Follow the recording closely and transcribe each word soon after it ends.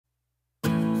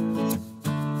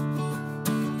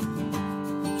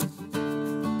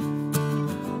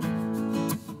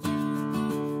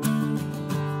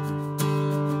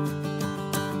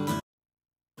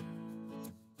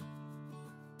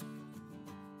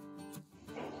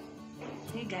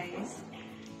Hey guys,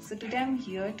 so today I'm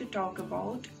here to talk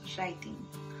about writing.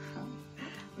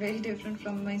 Very different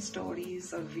from my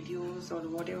stories or videos or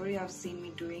whatever you have seen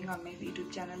me doing on my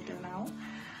YouTube channel till now.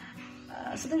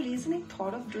 So the reason I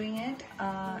thought of doing it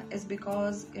is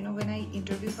because when I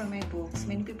interview for my books,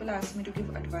 many people ask me to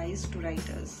give advice to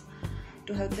writers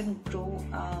to help them grow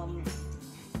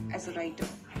as a writer.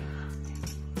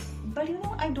 But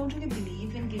I don't really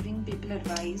believe in giving people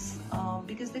advice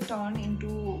because they turn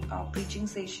into preaching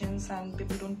sessions and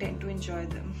people don't tend to enjoy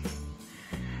them.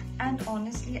 And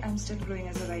honestly, I'm still growing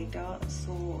as a writer,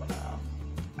 so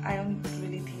I don't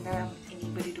really think that I'm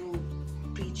anybody to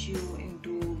preach you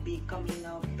into becoming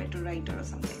a better writer or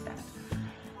something like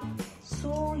that.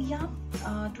 So yeah,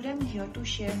 today I'm here to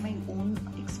share my own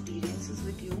experiences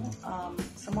with you,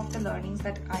 some of the learnings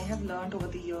that I have learned over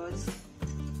the years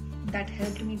that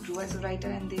helped me grow as a writer,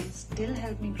 and they still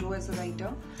help me grow as a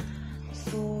writer.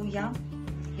 So yeah,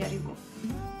 here you go.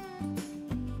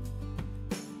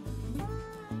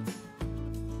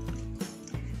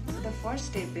 So the first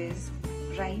step is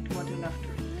write what you love to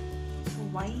read. So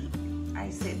why I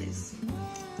say this?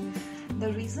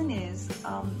 The reason is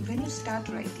when you start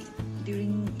writing,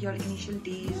 during your initial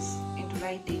days into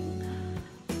writing,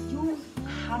 you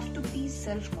have to be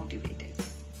self-motivated.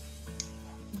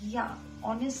 Yeah,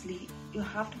 honestly, you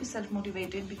have to be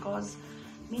self-motivated because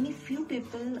few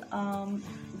people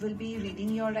will be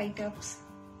reading your write-ups.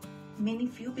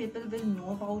 Few people will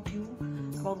know about you,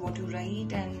 about what you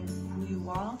write and who you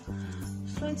are.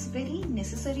 So it's very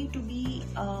necessary to be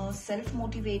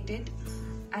self-motivated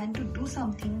and to do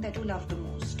something that you love the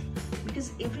most.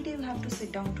 Because every day you have to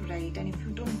sit down to write, and if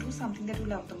you don't do something that you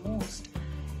love the most,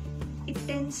 it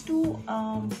tends to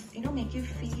make you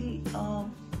feel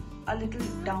a little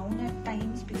down at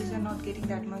times because you're not getting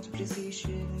that much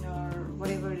appreciation or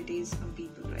whatever it is from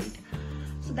people, right?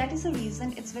 So that is the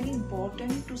reason it's very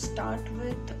important to start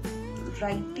with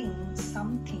writing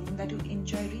something that you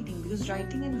enjoy reading, because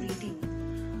writing and reading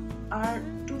are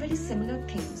two very similar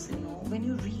things. When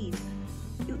you read,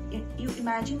 you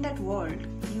imagine that world,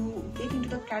 you get into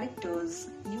the characters,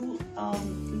 you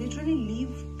literally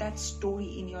live that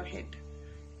story in your head,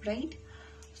 right?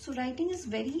 So writing is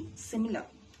very similar.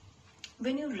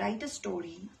 When you write a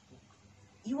story,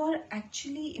 you are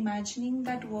actually imagining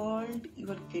that world,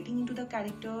 you are getting into the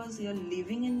characters, you are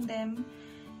living in them,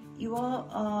 you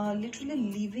are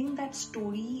literally living that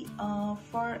story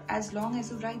for as long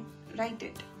as you write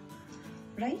it,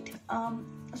 right?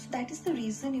 So that is the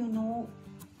reason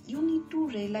you need to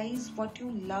realize what you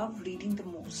love reading the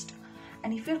most.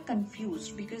 And if you're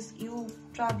confused because you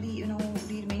probably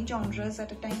read many genres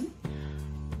at a time,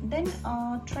 then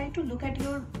try to look at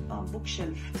your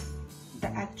bookshelf, the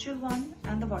actual one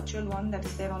and the virtual one that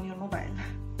is there on your mobile.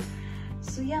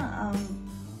 So yeah,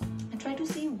 try to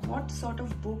see what sort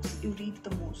of books you read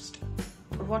the most,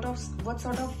 or what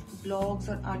sort of blogs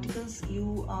or articles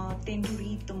you tend to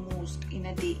read the most in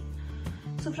a day.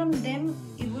 So from them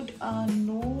you would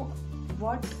know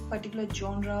what particular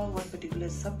genre, what particular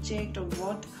subject, or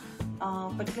what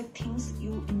particular things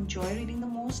you enjoy reading the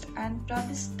most, and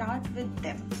probably start with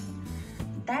them.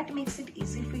 That makes it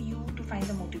easy for you to find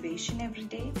the motivation every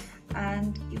day,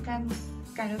 and you can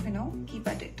kind of keep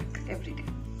at it every day.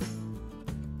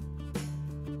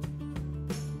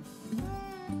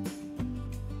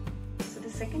 So the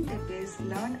second tip is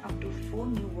learn up to 4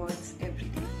 new words every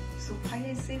day. So why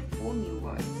I say 4 new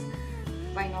words?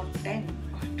 Why not 10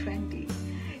 or 20?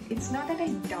 It's not that I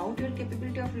doubt your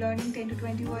capability of learning 10 to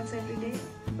 20 words every day,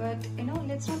 but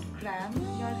let's not cram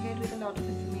your head with a lot of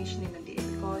information in a day,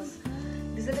 because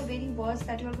these are the very words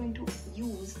that you are going to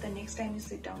use the next time you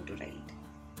sit down to write.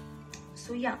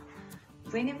 So yeah,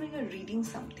 whenever you're reading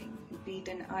something, be it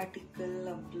an article,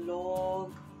 a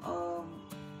blog, a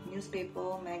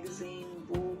newspaper, magazine,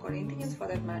 book, or anything else for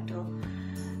that matter,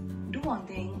 do one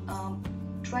thing,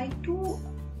 try to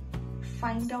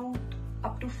find out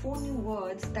up to 4 new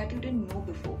words that you didn't know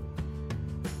before,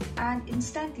 and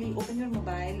instantly open your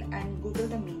mobile and Google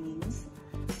the meanings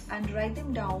and write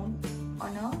them down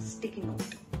on a sticky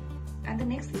note. And the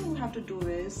next thing you have to do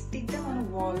is stick them on a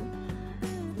wall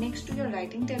next to your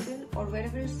writing table or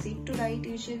wherever you sit to write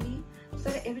usually, so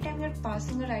that every time you're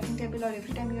passing a writing table or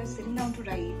every time you're sitting down to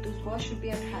write, those words should be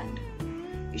at hand.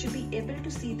 You should be able to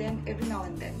see them every now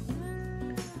and then.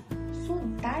 So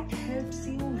that helps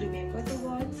you remember the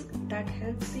words, that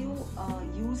helps you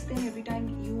use them every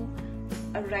time you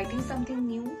are writing something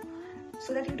new,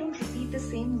 so that you don't repeat the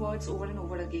same words over and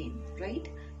over again, right?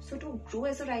 So to grow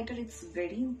as a writer, it's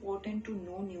very important to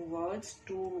know new words,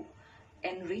 to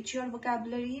enrich your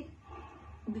vocabulary,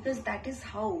 because that is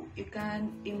how you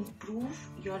can improve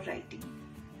your writing.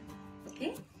 Okay.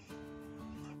 Okay.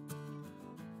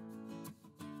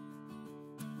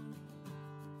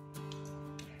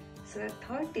 So the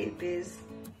third tip is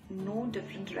know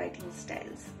different writing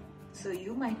styles. So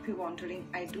you might be wondering,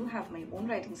 I do have my own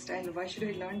writing style, why should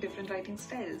I learn different writing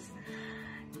styles?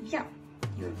 Yeah,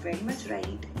 you're very much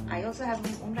right. I also have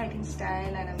my own writing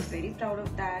style and I'm very proud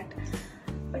of that.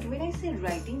 But when I say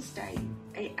writing style,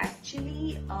 I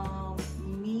actually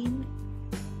mean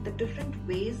the different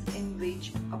ways in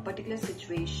which a particular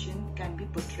situation can be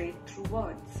portrayed through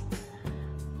words.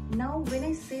 Now, when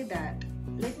I say that,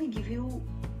 let me give you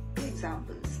two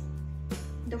examples.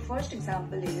 The first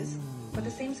example is for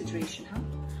the same situation,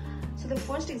 So the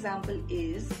first example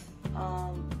is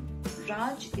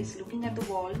Raj is looking at the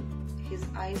wall, his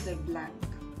eyes are blank.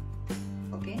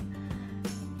 Okay?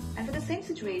 And for the same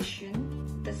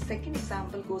situation, the second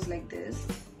example goes like this: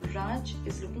 Raj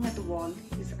is looking at the wall,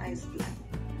 his eyes blank.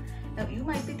 Now you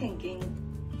might be thinking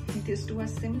these two are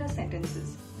similar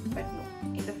sentences, but no.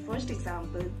 In the first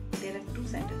example, there are two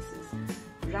sentences.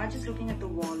 Raj is looking at the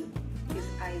wall, his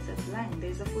eyes are blank. There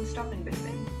is a full stop in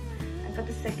between. And for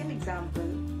the second example,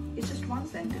 it's just one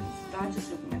sentence. Raj is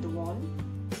looking at the wall,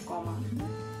 comma,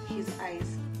 his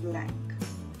eyes blank.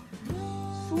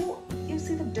 So you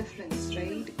see the difference,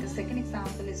 right? The second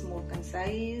example is more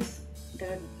concise,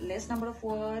 there are less number of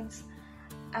words,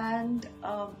 and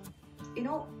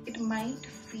it might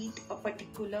fit a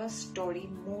particular story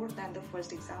more than the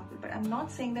first example. But I'm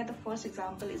not saying that the first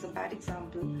example is a bad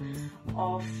example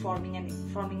of forming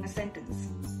a sentence,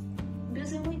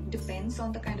 because it depends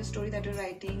on the kind of story that you're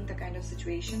writing, the kind of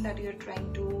situation that you're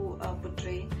trying to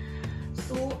portray.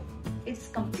 So it's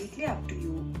completely up to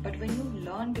you. But when you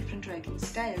learn different writing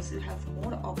styles, you have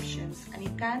more options and you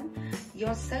can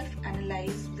yourself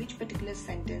analyze which particular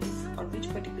sentence or which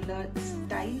particular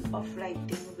style of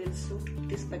writing will suit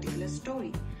this particular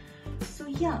story. So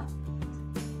yeah,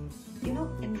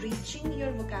 enriching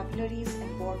your vocabulary is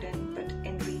important, but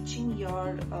enriching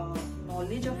your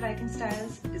knowledge of writing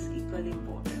styles is equally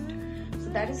important. So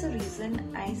that is the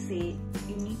reason I say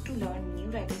you need to learn new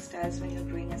writing styles when you're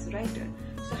growing as a writer.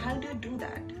 So how do you do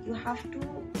that? You have to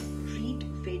read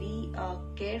very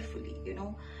carefully.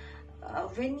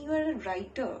 When you are a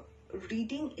writer,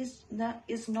 reading is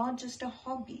not just a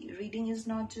hobby. Reading is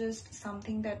not just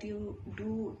something that you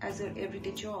do as an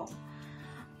everyday job.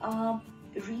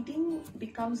 Reading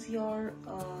becomes your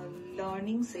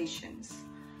learning sessions.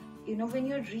 When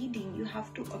you're reading, you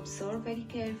have to observe very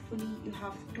carefully. You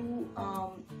have to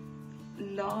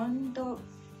learn the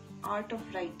art of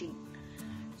writing.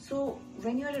 So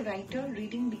when you're a writer,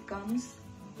 reading becomes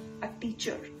a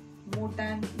teacher more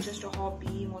than just a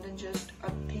hobby, more than just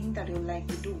a thing that you like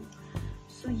to do.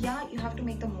 So yeah, you have to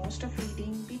make the most of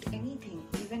reading, be it anything,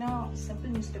 even a simple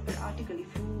newspaper article.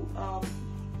 If you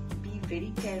be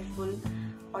very careful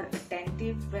or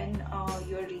attentive when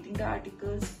you're reading the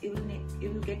articles, you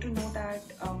will get to know that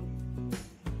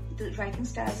the writing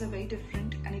styles are very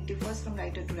different and it differs from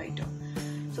writer to writer.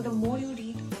 So the more you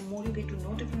read, the more you get to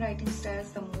know different writing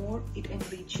styles, the more it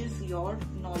enriches your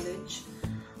knowledge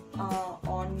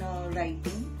on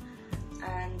writing,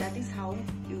 and that is how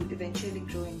you eventually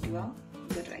grow into a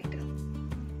good writer.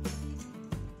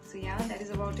 So yeah, that is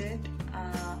about it.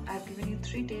 I've given you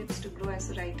 3 tips to grow as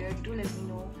a writer. Do let me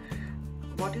know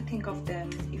what you think of them,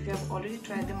 if you have already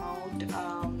tried them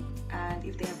out, and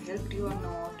if they have helped you or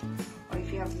not, or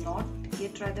if you have not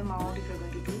yet tried them out, if you're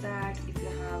going to do that, if you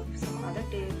have some other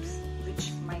tips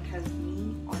which might help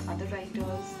me or other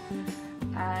writers.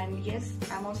 And yes,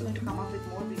 I'm also going to come up with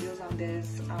more videos on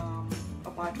this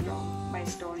apart from my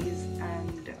stories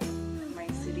and my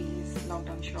series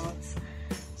long-term shorts.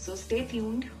 So stay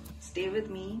tuned, stay with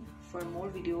me for more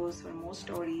videos, for more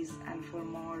stories, and for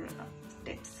more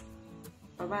tips.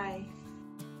 Bye-bye.